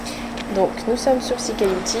Donc nous sommes sur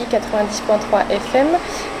Sikayuti 90.3 FM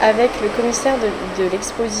avec le commissaire de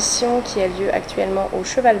l'exposition qui a lieu actuellement au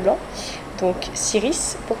Cheval Blanc, donc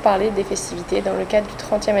Siris, pour parler des festivités dans le cadre du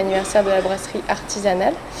 30e anniversaire de la Brasserie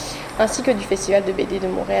Artisanale, ainsi que du Festival de BD de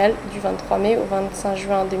Montréal du 23 mai au 25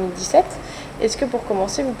 juin 2017. Est-ce que pour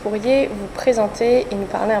commencer, vous pourriez vous présenter et nous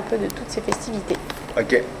parler un peu de toutes ces festivités?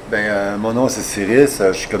 OK. Mon nom, c'est Siris.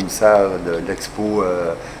 Je suis commissaire de l'expo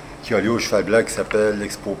qui a lieu au Cheval Blanc, qui s'appelle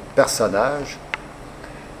l'expo Personnages.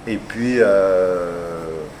 Et puis,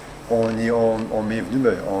 on est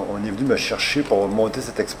venu me chercher pour monter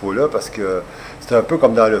cette expo-là parce que c'était un peu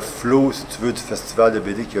comme dans le flow, si tu veux, du festival de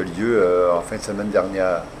BD qui a lieu en fin de semaine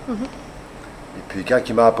dernière. Et puis, quand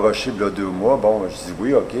il m'a approché, il y a 2 mois, je dis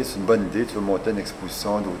oui, OK, c'est une bonne idée, tu veux monter une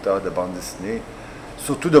exposition d'auteurs de bande dessinée,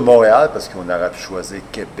 surtout de Montréal, parce qu'on aurait pu choisir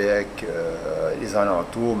Québec, les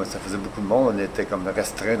alentours, mais ça faisait beaucoup de monde, on était comme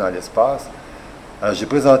restreint dans l'espace. Alors, j'ai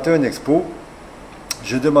présenté une expo,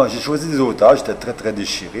 j'ai choisi des auteurs, j'étais très, très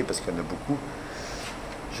déchiré, parce qu'il y en a beaucoup.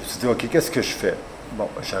 Je me suis dit, OK, qu'est-ce que je fais?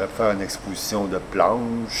 J'aurais pu faire une exposition de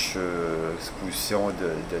planches, exposition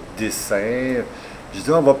de dessins. J'ai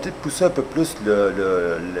dit, on va peut-être pousser un peu plus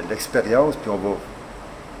l'expérience, puis on va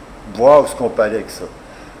voir où est-ce qu'on peut aller avec ça.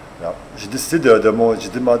 Alors, j'ai décidé j'ai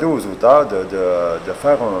demandé aux auteurs de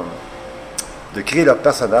créer leur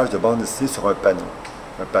personnage de bande dessinée sur un panneau.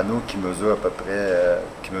 Un panneau qui mesure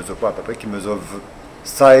qui mesure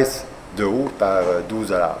 16 de haut par 12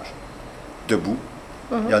 de large. Debout.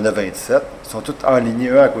 Il y en a 27. Ils sont tous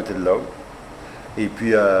alignés un à côté de l'autre. Et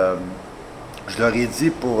puis, je leur ai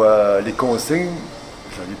dit pour les consignes,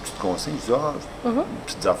 j'en ai des petites consignes, je dis, des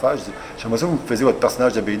petites affaires. Je dis, j'aimerais ça que vous faisiez votre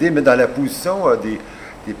personnage de BD, mais dans la position des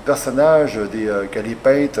personnages que les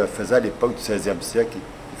peintres faisaient à l'époque du 16e siècle.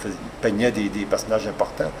 Ils peignaient des personnages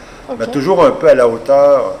importants, mais toujours un peu à la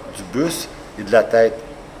hauteur du buste et de la tête.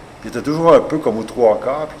 Puis ils étaient toujours un peu comme aux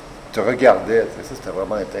 3/4, puis tu regardais. Ça, c'était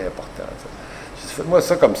vraiment important. J'ai dit, faites-moi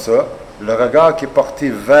ça comme ça. Le regard qui est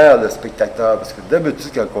porté vers le spectateur, parce que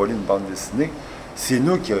d'habitude, quand on lit une bande dessinée, c'est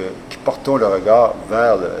nous qui portons le regard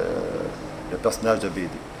vers le personnage de BD.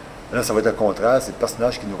 Là, ça va être le contraire, c'est le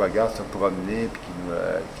personnage qui nous regarde se promener et qui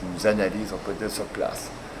nous analyse, on peut dire, sur place.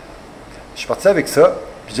 Je suis parti avec ça.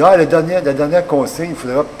 Puis je dis, la dernière consigne, il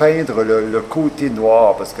faudra peindre le côté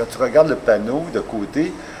noir, parce que quand tu regardes le panneau de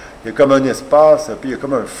côté, il y a comme un espace, puis il y a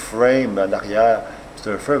comme un frame en arrière.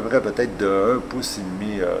 C'est un frame vrai peut-être de 1,5 pouce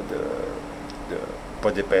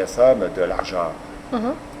pas d'épaisseur, mais de largeur.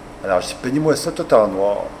 Alors, je dis, peignez-moi ça tout en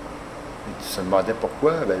noir. Et tu te demandais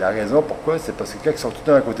pourquoi? La raison pourquoi, c'est parce que quand ils sont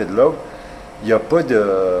tous un à côté de l'autre, il n'y a pas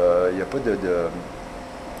de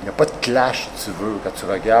clash, si tu veux. Quand tu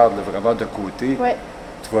regardes vraiment de côté,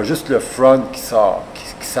 tu vois juste le front qui sort,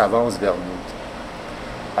 qui s'avance vers nous.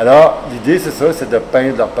 Alors, l'idée, c'est ça, c'est de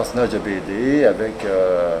peindre leur personnage de BD avec,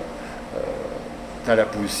 dans la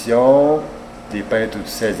position des peintres du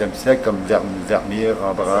 16e siècle, comme Vermeer,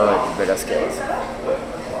 Rembrandt et Velasquez.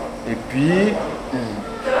 Et puis,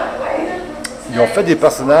 ils ont fait des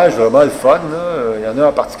personnages vraiment le fun. Là. Il y en a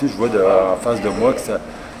en particulier, je vois en face de moi, qui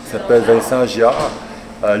s'appelle Vincent Giard.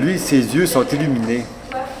 Lui, ses yeux sont illuminés.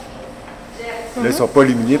 Là, ils ne sont pas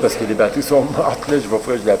illuminés parce que les batteries sont mortes. Là, je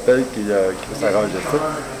l'appelle, qui va s'arranger ça.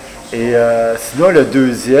 Et sinon, le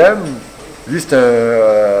deuxième, lui, c'est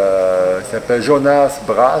il s'appelle Jonas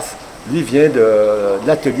Brass. Lui, il vient de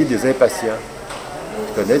l'atelier des impatients.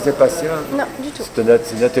 Tu connais les impatients? Non, du tout. C'est un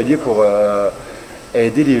atelier pour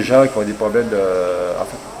aider les gens qui ont des problèmes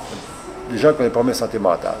les gens qui ont des problèmes de santé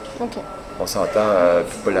mentale. On s'entend,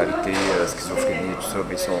 bipolarité, schizophrénie, tout ça,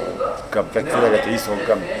 mais ils sont comme quand ils font dans l'atelier, ils sont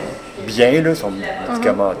comme bien, là, ils sont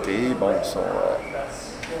médicamentés, ils sont.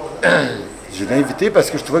 Je l'ai invité parce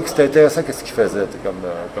que je trouvais que c'était intéressant ce qu'il faisait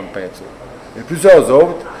comme peinture. Et plusieurs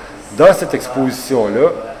autres, dans cette exposition-là,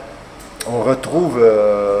 on retrouve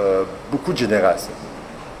beaucoup de générations.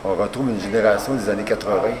 On retrouve une génération des années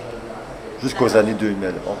 80 jusqu'aux années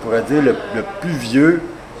 2000. On pourrait dire le plus vieux,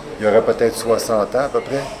 il y aurait peut-être 60 ans à peu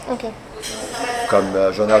près. Comme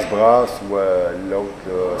Jonas Brass ou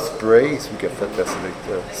l'autre Spray, celui qui a fait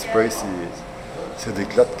Spray, c'est des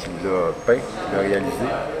clottes qu'il a peint, qu'il a réalisé.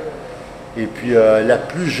 Et puis la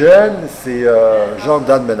plus jeune, c'est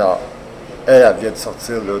Jordan Ménard. Elle vient de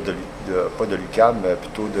sortir là, pas de l'UQAM, mais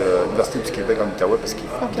plutôt de l'Université du Québec en Ottawa, parce qu'il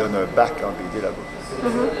donne un bac en BD là-bas.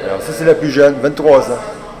 Alors ça, c'est la plus jeune, 23 ans.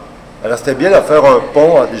 Alors c'était bien de faire un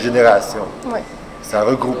pont entre les générations. Ça a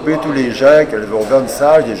regroupé tous les gens qui avaient au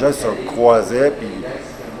vernissage, les gens se croisaient, puis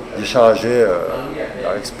ils échangeaient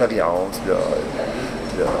leur expérience,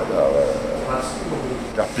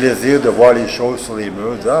 leur plaisir de voir les choses sur les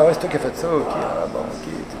murs. Ils disaient, ah ouais, c'est toi qui as fait ça, ok, ok.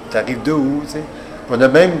 Tu arrives de où, tu sais. On a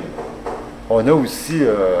même on a aussi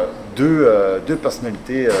deux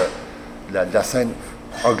personnalités de la scène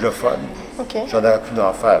anglophone. OK. J'en aurais pu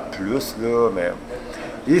en faire plus, là, mais...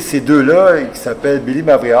 Et ces deux-là, qui s'appellent Billy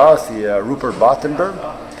Mavriard et Rupert Bottenberg,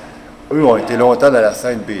 eux ont été longtemps dans la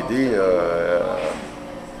scène BD,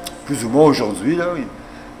 plus ou moins aujourd'hui, là.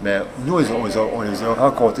 Mais nous, on les a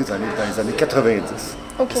rencontrés dans les années 90.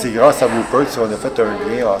 Okay. C'est grâce à Rupert qu'on a fait un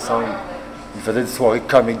lien ensemble. Il faisait des soirées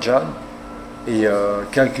Comic Jam. Et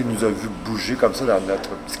quand il nous a vu bouger comme ça dans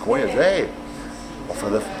notre petit coin, il a dit « Hey, on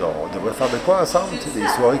devrait faire de quoi ensemble? Tu sais, des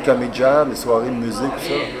soirées Comic Jam, des soirées de musique, tout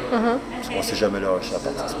ça. Parce qu'on ne s'est jamais lâché à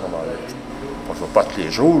partir de ce moment-là. On ne se voit pas tous les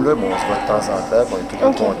jours, là, mais on se voit de temps en temps, puis on est tout le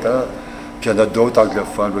temps contents. Puis il y en a d'autres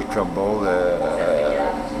anglophones, Rick Crumble, je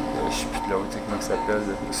ne sais plus de l'autre, comment il s'appelle,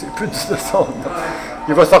 je ne sais plus de son nom.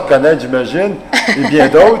 Il va se reconnaître, j'imagine. Et bien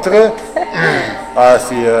d'autres.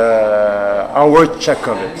 C'est Howard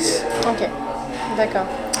Chakovitz. OK. D'accord.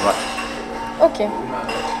 Ouais. OK.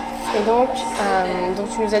 Et donc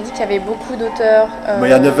tu nous as dit qu'il y avait beaucoup d'auteurs. Mais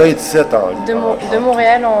il y en a 27 en de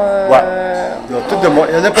Montréal en. Ouais. Il y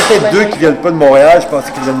en a peut-être deux qui ne viennent pas de Montréal. Je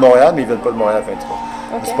pensais qu'ils venaient de Montréal, mais ils ne viennent pas de Montréal, enfin,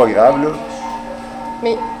 okay. C'est pas grave, là.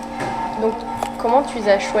 Mais, donc, comment tu les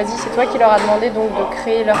as choisis? C'est toi qui leur as demandé donc de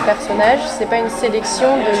créer leurs personnages. C'est pas une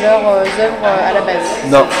sélection de leurs œuvres à la base?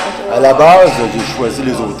 Non. Okay. À la base, j'ai choisi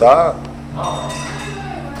les auteurs.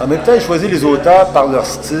 En même temps, j'ai choisi les auteurs par leur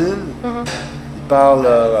style, par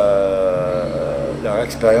leur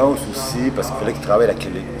expérience aussi, parce qu'il fallait qu'ils travaillent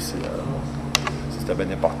l'acrylique aussi. C'était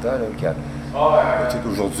bien important.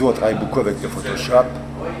 Aujourd'hui, on travaille beaucoup avec le Photoshop.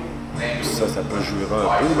 Ça peut jouer un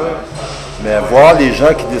peu. Là. Mais voir les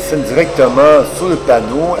gens qui dessinent directement sur le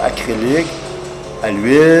panneau, acrylique, à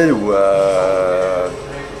l'huile, ou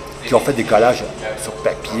qui ont fait des collages sur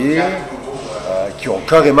papier, qui ont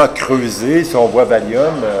carrément creusé, si on voit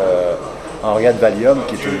Valium, Henriette Valium,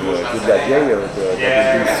 qui est de la vieille, de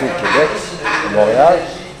ici au Québec, à Montréal.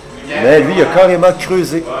 Mais lui, il a carrément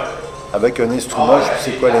creusé avec un instrument, je ne sais plus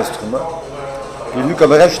c'est quoi l'instrument. Il est venu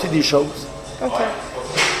comme rajouter des choses. Okay.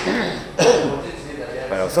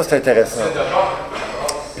 Alors ça, c'est intéressant.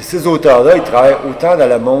 Et ces auteurs-là, ils travaillent autant dans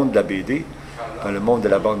le monde de la BD, dans le monde de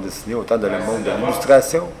la bande dessinée, autant dans le monde de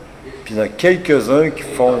l'illustration, puis il y en a quelques-uns qui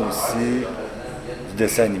font aussi du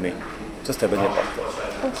dessin animé. Ça, c'était bien important.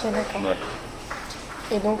 Ok, d'accord. Ouais.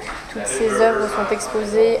 Et donc, toutes ces œuvres sont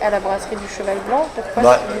exposées à la Brasserie du Cheval Blanc.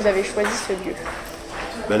 Pourquoi vous avez choisi ce lieu?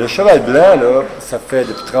 Bien, le Cheval Blanc, là, ça fait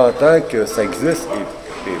depuis 30 ans que ça existe,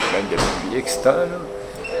 et même depuis X temps, là.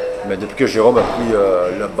 Mais depuis que Jérôme a pris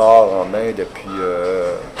le bar en main depuis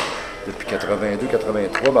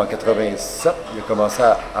 82-83, mais en 87, il a commencé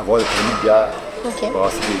à avoir le permis de bière,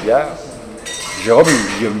 brasser des bières. Jérôme,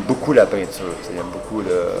 il aime beaucoup la peinture, il aime beaucoup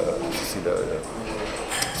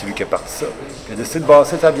c'est lui qui a parti ça. Il a décidé de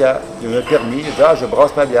brasser sa bière. Il a un permis, il a dit « je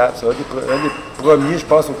brasse ma bière ». C'est un des premiers, je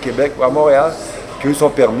pense, au Québec ou à Montréal, qui a eu son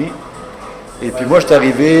permis. Et puis moi, je suis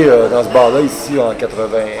arrivé dans ce bar-là ici en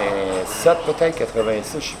 87, peut-être,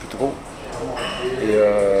 86, je ne sais plus trop. Et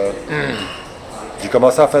j'ai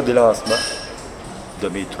commencé à faire des lancements de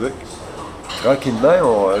mes trucs.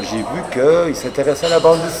 Tranquillement, j'ai vu qu'ils s'intéressaient à la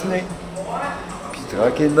bande dessinée. Puis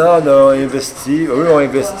tranquillement, on a investi. Eux ont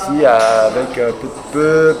investi avec un peu de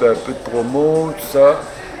pub, un peu de promo, tout ça.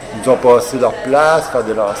 Ils nous ont passé leur place, faire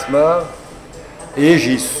des lancements. Et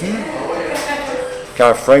j'ai su...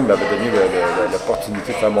 Quand Frank m'avait donné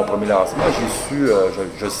l'opportunité de faire mon premier lancement, j'ai su,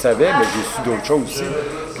 je le savais, mais j'ai su d'autres choses aussi,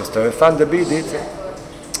 que c'était un fan de BD. T'sais.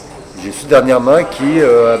 J'ai su dernièrement qu'il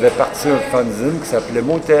avait parti un fanzine qui s'appelait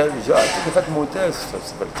Montréal. J'ai dit, tu as fait Montréal, ça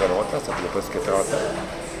fait très longtemps, ça faisait presque 30 ans.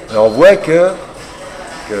 Et on voit que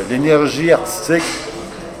l'énergie artistique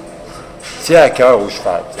tient à cœur au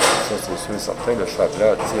cheval. T'sais. Ça, c'est sûr et certain, le cheval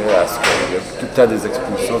blanc tient à ce qu'il y a tout le temps des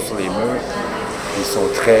expositions sur les murs. Ils sont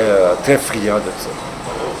très, très friands de ça.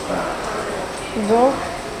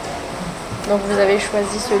 Donc vous avez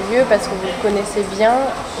choisi ce lieu parce que vous le connaissez bien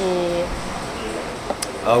et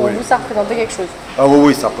pour vous, ça représentait quelque chose. Ah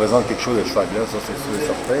oui, ça représente quelque chose, le cheval blanc, ça c'est sûr et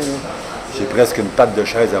certain. Là. J'ai presque une patte de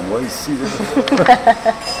chaise à moi ici.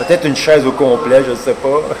 Peut-être une chaise au complet, je ne sais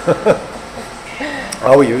pas.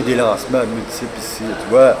 Ah oui, il y a eu des lancements multiples ici. Tu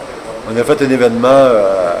vois, on a fait un événement,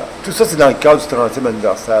 tout ça c'est dans le cadre du 30e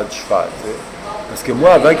anniversaire du cheval. Tu sais. Parce que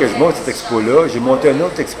moi, avant que je monte cette expo-là, j'ai monté une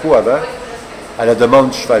autre expo avant, à la demande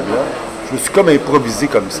du Cheval Blanc. Je me suis comme improvisé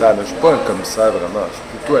comme ça, mais je ne suis pas un commissaire vraiment, je suis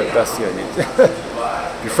plutôt un passionné.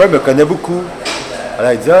 Puis Fred me connaît beaucoup.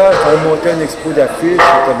 Alors il dit, tu vas monter une expo d'affiches,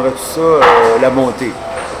 t'aimerais tout ça, la monter?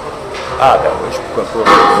 Ah ben oui, pourquoi pas.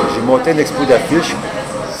 J'ai monté une expo d'affiches.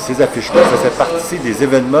 Ces affiches-là faisaient partie des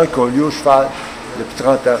événements qui ont lieu au Cheval depuis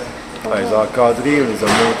 30 ans. On les a encadrés, on les a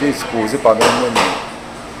montés, exposés pendant une année.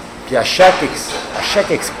 Puis à chaque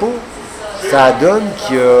expo, ça donne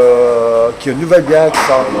qu'il y a une nouvelle bière qui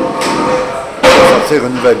sort. On va sortir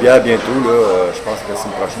une nouvelle bière bientôt, là, je pense que la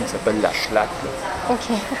semaine prochaine, qui s'appelle la Schlack. OK.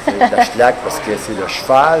 La Schlack parce que c'est le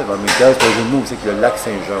cheval, en même temps, c'est un jeu de mots aussi avec le lac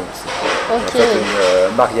Saint-Jean aussi. OK. On a fait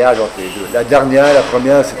un mariage entre les deux. La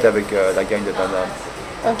première, c'était avec la gang de Donham.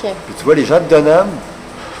 OK. Puis tu vois, les gens de Donham,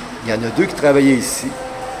 il y en a deux qui travaillaient ici,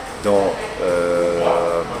 dont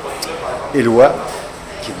Éloi,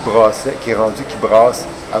 qui brasse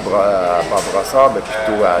à Brassard, mais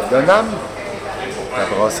plutôt à Donham, la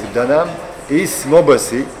brasserie de Donham, et Simon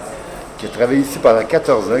Bossé, qui a travaillé ici pendant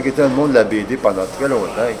 14 ans, qui était dans le monde de la BD pendant très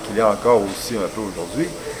longtemps, et qui l'est encore aussi un peu aujourd'hui,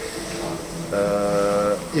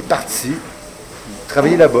 est parti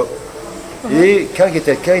travailler là-bas. Et quand il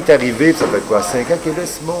est arrivé, ça fait quoi, 5 ans qu'il est là,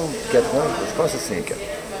 Simon? 4 ans? Je pense que c'est 5 ans.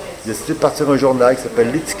 Il a décidé de partir un journal qui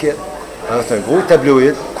s'appelle L'Étiquette. Alors, c'est un gros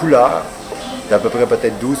tabloïd, couleur, d'à peu près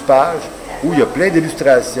peut-être 12 pages, où il y a plein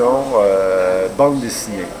d'illustrations, bandes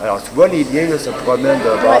dessinées. Alors, tu vois, les liens là, se promènent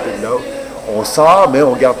d'un bord et de l'autre. On sort, mais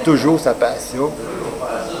on garde toujours sa passion.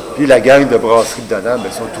 Puis la gang de Brasserie de Donham,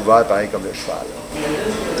 ils sont ouverts pareil comme le cheval.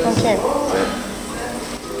 OK.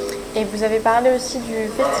 Et vous avez parlé aussi du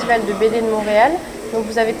Festival de BD de Montréal. Donc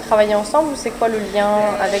vous avez travaillé ensemble ou c'est quoi le lien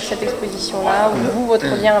avec cette exposition-là ou vous, votre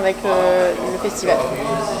lien avec le festival?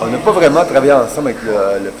 On n'a pas vraiment travaillé ensemble avec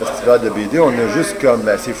le Festival de BD. On a juste comme,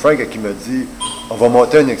 c'est Frank qui m'a dit, on va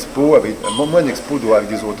monter une expo, avec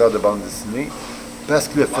des auteurs de bande dessinée parce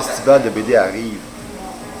que le Festival de BD arrive.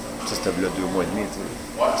 Ça, c'était il y a 2 mois et demi, tu sais.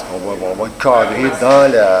 Parce qu'on va être cadré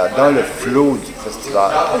dans le flow du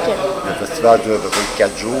festival. Okay. Le festival dure à peu près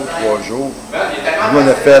 4 jours, 3 jours. Nous, on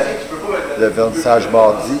a fait le vernissage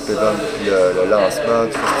mardi, puis le lancement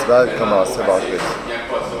du festival commençait vendredi.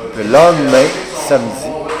 Le lendemain, samedi,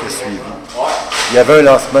 qui a suivi, il y avait un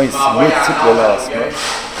lancement ici, multiple lancements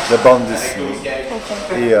de bande dessinée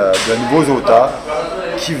et de nouveaux auteurs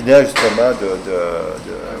qui venaient justement de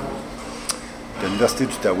l'Université de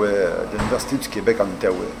l'Université du Québec en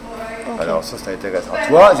Outaouais. Okay. Alors ça, c'est intéressant.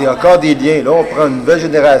 Tu vois, il y a encore des liens. Là, on prend une nouvelle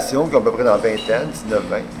génération qui est à peu près dans 20 ans,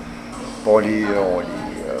 19-20. On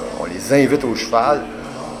les invite au cheval.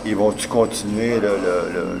 Ils vont-tu continuer,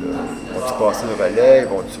 vont-tu passer le relais?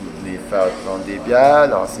 Vont-tu les faire prendre des bières,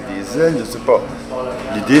 lancer des îles? Je ne sais pas.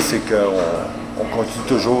 L'idée, c'est qu'on continue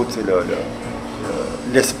toujours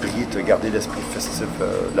l'esprit, garder l'esprit festif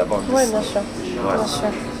de la bande dessinée. Oui, bien sûr. Ouais. Bien sûr.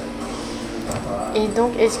 Et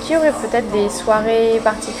donc, est-ce qu'il y aurait peut-être des soirées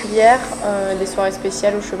particulières, des soirées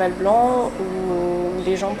spéciales au Cheval Blanc, où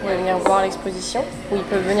les gens pourraient venir voir l'exposition? Ou ils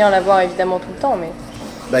peuvent venir la voir évidemment tout le temps, mais...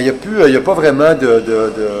 Ben, il n'y a pas vraiment de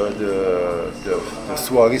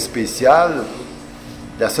soirée spéciale.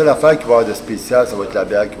 La seule affaire qui va y avoir de spécial, ça va être la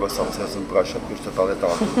bière qui va sortir la semaine prochaine, que je te parlais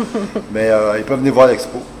tantôt. Mais ils peuvent venir voir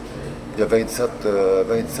l'expo. Il y a 27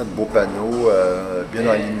 beaux panneaux, bien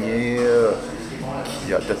alignés.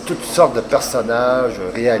 Il y a de toutes sortes de personnages,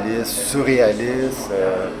 réalistes, surréalistes.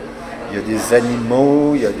 Il y a des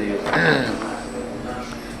animaux, il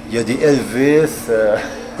y a des Elvis,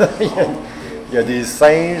 il y a des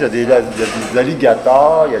singes, il y a des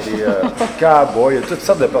alligators, il y a des cowboys, il y a toutes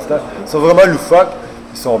sortes de personnages. Ils sont vraiment loufoques,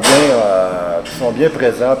 ils sont bien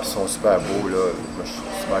présents, puis ils sont super beaux. Là. Moi, je suis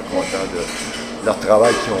super content de leur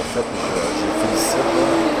travail qu'ils ont fait. Je les félicite.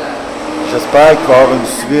 J'espère qu'il va y avoir une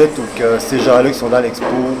suite ou que ces gens-là qui sont dans l'expo,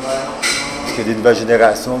 qu'il y a des nouvelles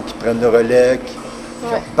générations qui prennent le relais, qui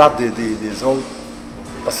partent des autres.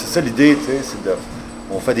 Parce que c'est ça l'idée, tu sais,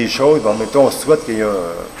 on fait des choses, mais en même temps, on souhaite qu'il y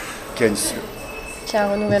ait une suite. Qu'il y ait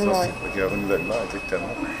un renouvellement, oui. Qu'il y ait un renouvellement, exactement.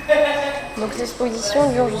 Donc l'exposition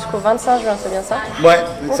dure jusqu'au 25 juin, c'est bien ça? Oui,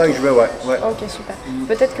 25 juin, oui. Ok, super.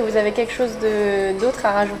 Peut-être que vous avez quelque chose d'autre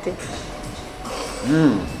à rajouter.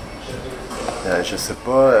 Je sais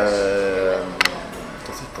pas,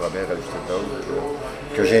 qu'est-ce que je pourrais bien rajouter d'autre?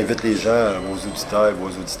 Que j'invite les gens, vos auditeurs et vos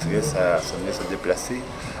auditrices à venir se déplacer,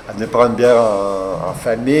 à venir prendre une bière en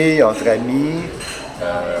famille, entre amis,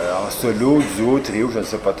 en solo, duo, trio, je ne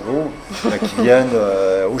sais pas trop, qui viennent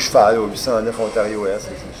au Cheval, au 809 Ontario-Est.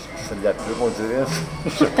 Je fais de la pub, on dirait.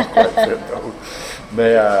 Je sais pas quoi dire d'autre.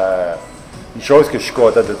 Mais une chose que je suis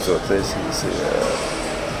content de ça, c'est sûr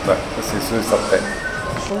et certain.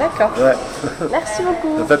 D'accord. Ouais. Merci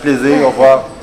beaucoup. Ça fait plaisir, au revoir.